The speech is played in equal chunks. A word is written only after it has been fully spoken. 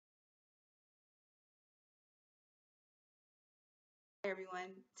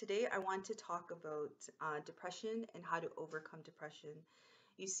everyone. Today I want to talk about depression and how to overcome depression.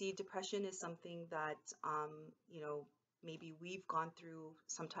 You see, depression is something that, um, you know, maybe we've gone through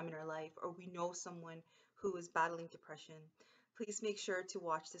sometime in our life, or we know someone who is battling depression. Please make sure to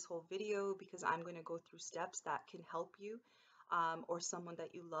watch this whole video because I'm going to go through steps that can help you or someone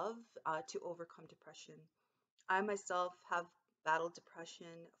that you love to overcome depression. I myself have battled depression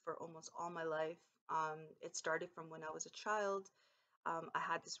for almost all my life. It started from when I was a child. I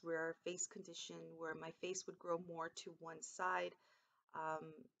had this rare face condition where my face would grow more to one side.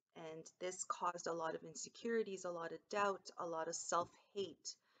 Um, and this caused a lot of insecurities, a lot of doubt, a lot of self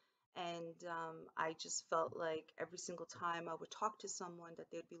hate. And I just felt like every single time I would talk to someone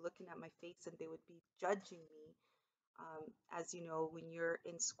that they would be looking at my face and they would be judging me. As you know, when you're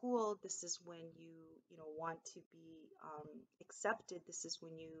in school, this is when you want to be accepted. This is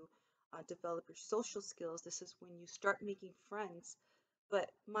when you develop your social skills. This is when you start making friends. But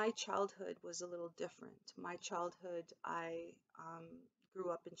my childhood was a little different. My childhood, I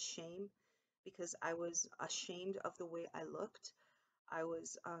grew up in shame because I was ashamed of the way I looked. I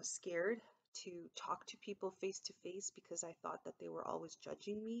was scared to talk to people face to face because I thought that they were always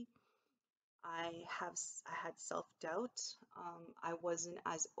judging me. I had self-doubt. I wasn't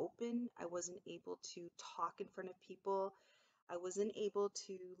as open. I wasn't able to talk in front of people. I wasn't able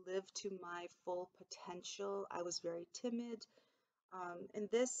to live to my full potential. I was very timid. And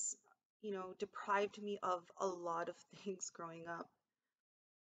this, deprived me of a lot of things growing up.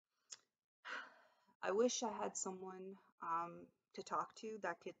 I wish I had someone to talk to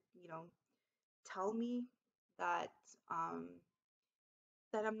that could, tell me that um,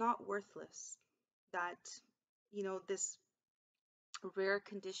 that I'm not worthless, that, this rare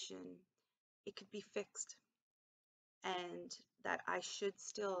condition, it could be fixed, and that I should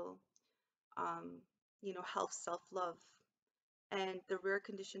still, um, have self-love. And the rare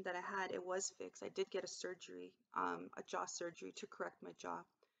condition that I had, it was fixed. I did get a surgery, a jaw surgery to correct my jaw.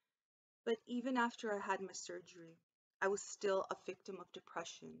 But even after I had my surgery, I was still a victim of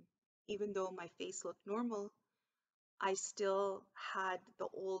depression. Even though my face looked normal, I still had the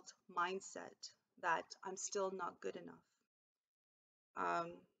old mindset that I'm still not good enough.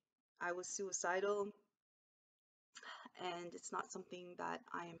 Um, I was suicidal, and it's not something that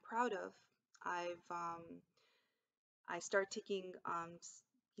I am proud of. I started taking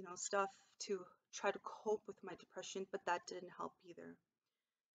stuff to try to cope with my depression, but that didn't help either.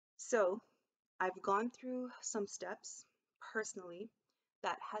 So I've gone through some steps personally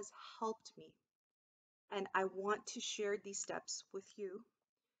that has helped me, and I want to share these steps with you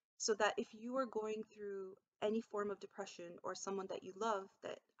so that if you are going through any form of depression or someone that you love,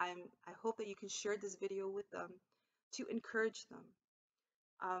 that I hope that you can share this video with them to encourage them.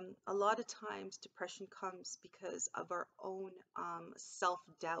 A lot of times depression comes because of our own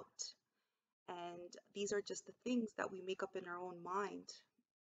self-doubt, and these are just the things that we make up in our own mind,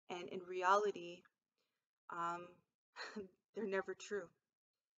 and in reality, um, they're never true.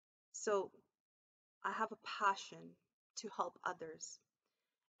 So I have a passion to help others.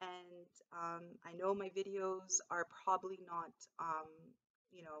 And I know my videos are probably not,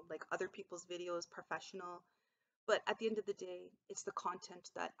 like other people's videos, professional. But at the end of the day, it's the content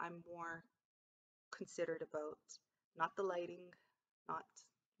that I'm more considered about, not the lighting, not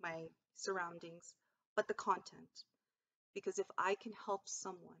my surroundings, but the content. Because if I can help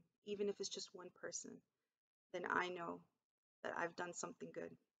someone, even if it's just one person, then I know that I've done something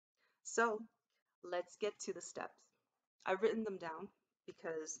good. So let's get to the steps. I've written them down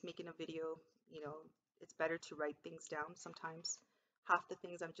because making a video, you know, it's better to write things down sometimes. Half the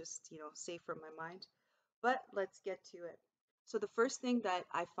things I'm just, say from my mind. But let's get to it. So the first thing that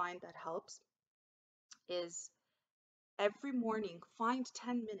I find that helps is every morning find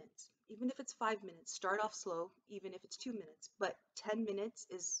 10 minutes. Even if it's 5 minutes, start off slow, even if it's 2 minutes. But 10 minutes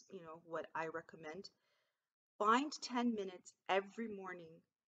is, what I recommend. Find 10 minutes every morning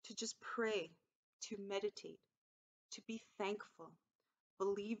to just pray, to meditate, to be thankful.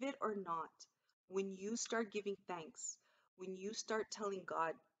 Believe it or not, when you start giving thanks, when you start telling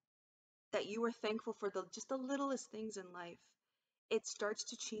God that you are thankful for just the littlest things in life, it starts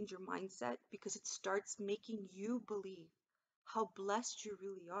to change your mindset because it starts making you believe how blessed you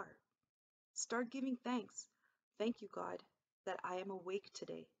really are. Start giving thanks. Thank you, God, that I am awake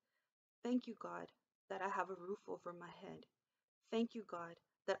today. Thank you, God, that I have a roof over my head. Thank you, God,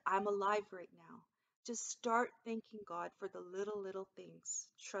 that I'm alive right now. Just start thanking God for the little things.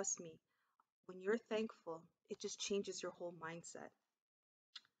 Trust me, when you're thankful, it just changes your whole mindset.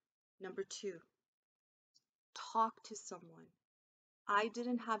 Number two, talk to someone. I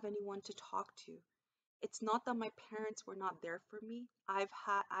didn't have anyone to talk to. It's not that my parents were not there for me. I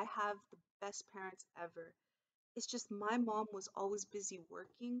have the best parents ever. It's just my mom was always busy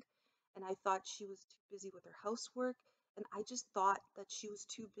working, and I thought she was too busy with her housework, and I just thought that she was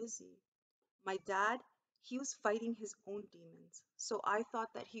too busy. My dad, he was fighting his own demons, so I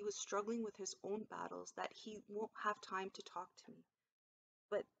thought that he was struggling with his own battles, that he won't have time to talk to me.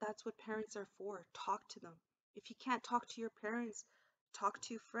 But that's what parents are for. Talk to them. If you can't talk to your parents, talk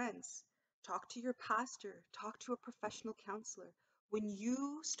to friends, talk to your pastor, talk to a professional counselor. When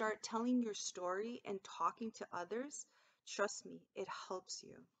you start telling your story and talking to others, trust me, it helps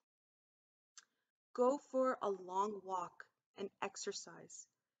you. Go for a long walk and exercise.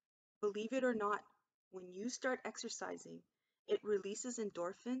 Believe it or not, when you start exercising, it releases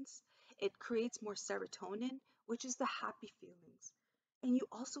endorphins, it creates more serotonin, which is the happy feelings. And you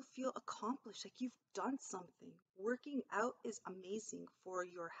also feel accomplished, like you've done something. Working out is amazing for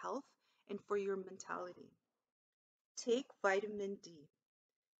your health and for your mentality. Take vitamin D.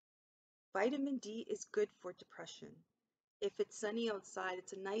 Vitamin D is good for depression. If it's sunny outside,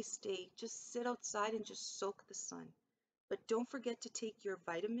 it's a nice day, just sit outside and just soak the sun. But don't forget to take your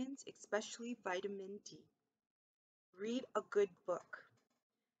vitamins, especially vitamin D. Read a good book.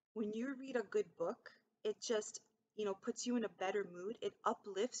 When you read a good book, it just, puts you in a better mood. It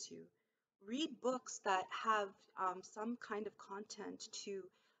uplifts you. Read books that have some kind of content to,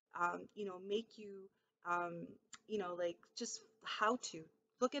 make you, um, like just how to.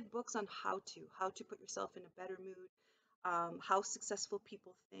 Look at books on how to put yourself in a better mood, how successful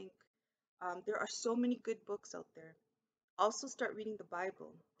people think. There are so many good books out there. Also, start reading the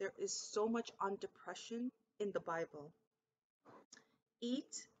Bible. There is so much on depression in the Bible.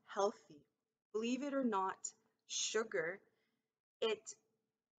 Eat healthy. Believe it or not, sugar, it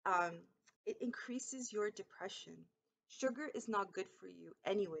um, it increases your depression. Sugar is not good for you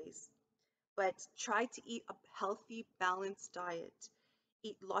anyways, but try to eat a healthy, balanced diet.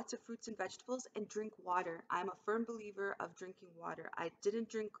 Eat lots of fruits and vegetables and drink water. I'm a firm believer of drinking water. I didn't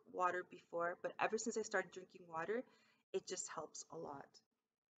drink water before, but ever since I started drinking water, it just helps a lot.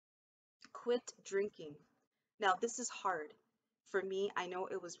 Quit drinking. Now, this is hard. For me, I know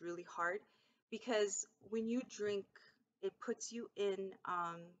it was really hard because when you drink, it puts you in,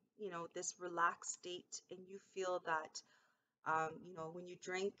 this relaxed state, and you feel that, when you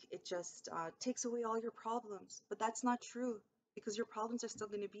drink, it just takes away all your problems. But that's not true because your problems are still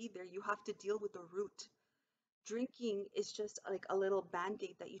going to be there. You have to deal with the root. Drinking is just like a little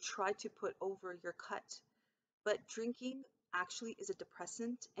band-aid that you try to put over your cut. But drinking actually is a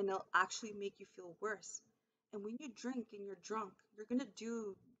depressant and it'll actually make you feel worse. And when you drink and you're drunk, you're going to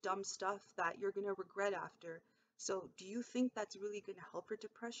do dumb stuff that you're going to regret after. So, do you think that's really going to help your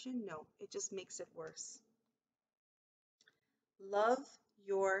depression? No, it just makes it worse. Love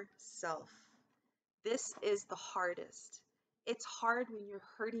yourself. This is the hardest. It's hard when you're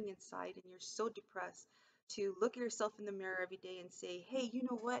hurting inside and you're so depressed to look at yourself in the mirror every day and say, hey, you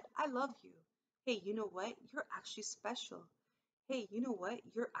know what? I love you. Hey, you know what? You're actually special. Hey, you know what?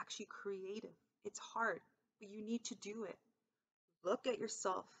 You're actually creative. It's hard, but you need to do it. Look at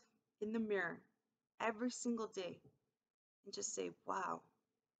yourself in the mirror every single day and just say, wow,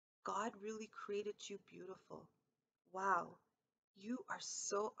 God really created you beautiful. Wow, you are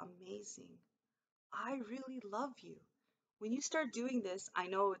so amazing. I really love you. When you start doing this, I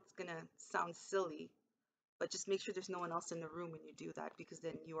know it's gonna sound silly, but just make sure there's no one else in the room when you do that because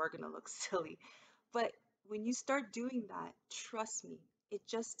then you are gonna look silly. But when you start doing that, trust me,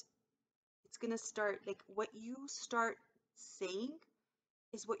 it's gonna start like what you start saying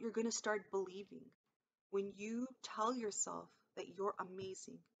is what you're gonna start believing. When you tell yourself that you're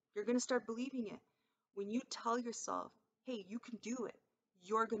amazing, you're gonna start believing it. When you tell yourself, hey, you can do it,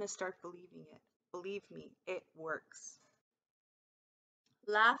 you're gonna start believing it. Believe me, it works.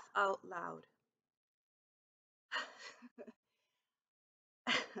 Laugh out loud.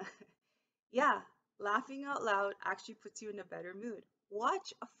 Yeah, laughing out loud actually puts you in a better mood.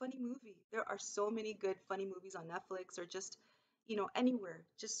 Watch a funny movie. There are so many good funny movies on Netflix or just, anywhere.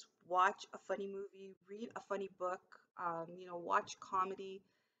 Just watch a funny movie, read a funny book, watch comedy.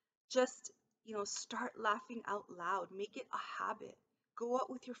 Just, start laughing out loud. Make it a habit. Go out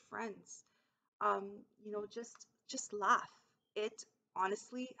with your friends. Just laugh. It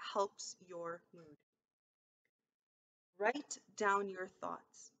honestly helps your mood. Write down your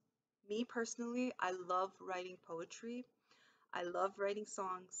thoughts. Me personally, I love writing poetry. I love writing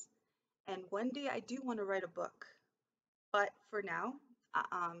songs. And one day I do want to write a book. But for now,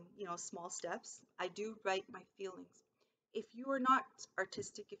 small steps, I do write my feelings. If you are not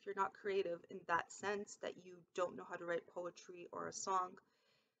artistic, if you're not creative in that sense that you don't know how to write poetry or a song,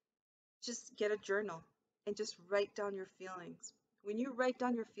 just get a journal. and just write down your feelings. When you write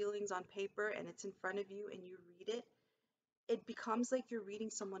down your feelings on paper and it's in front of you and you read it, it becomes like you're reading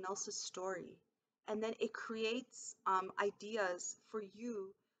someone else's story. And then it creates ideas for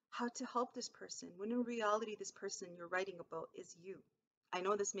you how to help this person, when in reality, this person you're writing about is you. I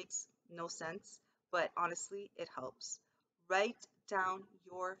know this makes no sense, but honestly, it helps. Write down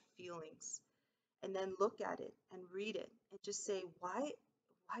your feelings and then look at it and read it and just say, why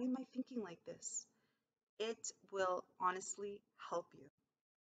am I thinking like this? It will honestly help you.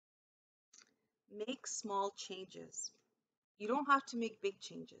 Make small changes. You don't have to make big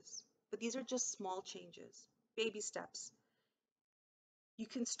changes, but these are just small changes, baby steps. You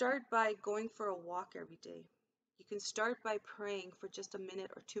can start by going for a walk every day. You can start by praying for just a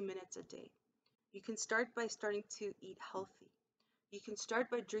minute or 2 minutes a day. You can start by starting to eat healthy. You can start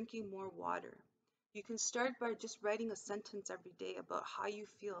by drinking more water. You can start by just writing a sentence every day about how you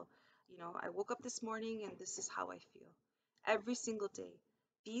feel. I woke up this morning and this is how I feel. Every single day.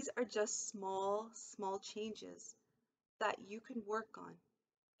 These are just small, small changes that you can work on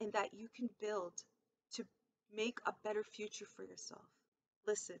and that you can build to make a better future for yourself.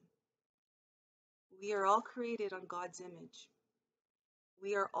 Listen, we are all created on God's image.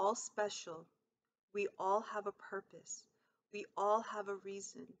 We are all special. We all have a purpose. We all have a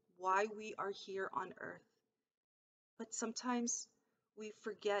reason why we are here on earth. But sometimes we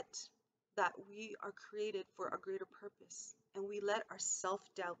forget that we are created for a greater purpose and we let our self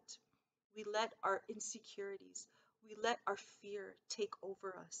doubt, we let our insecurities, we let our fear take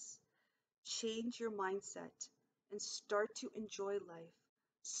over us. Change your mindset and start to enjoy life.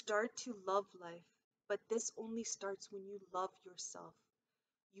 Start to love life. But this only starts when you love yourself.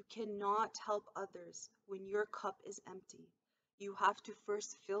 You cannot help others when your cup is empty. You have to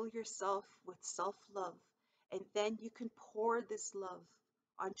first fill yourself with self love, and then you can pour this love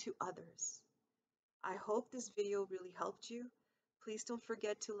onto others. I hope this video really helped you. Please don't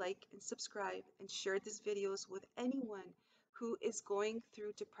forget to like and subscribe and share these videos with anyone who is going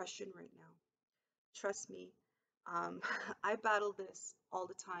through depression right now. Trust me, I battle this all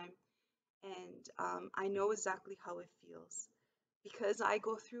the time, and I know exactly how it feels. Because I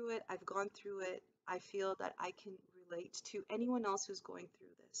go through it, I've gone through it, I feel that I can relate to anyone else who's going through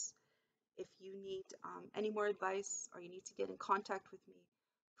this. If you need any more advice or you need to get in contact with me,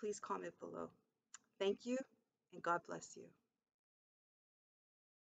 please comment below. Thank you, and God bless you.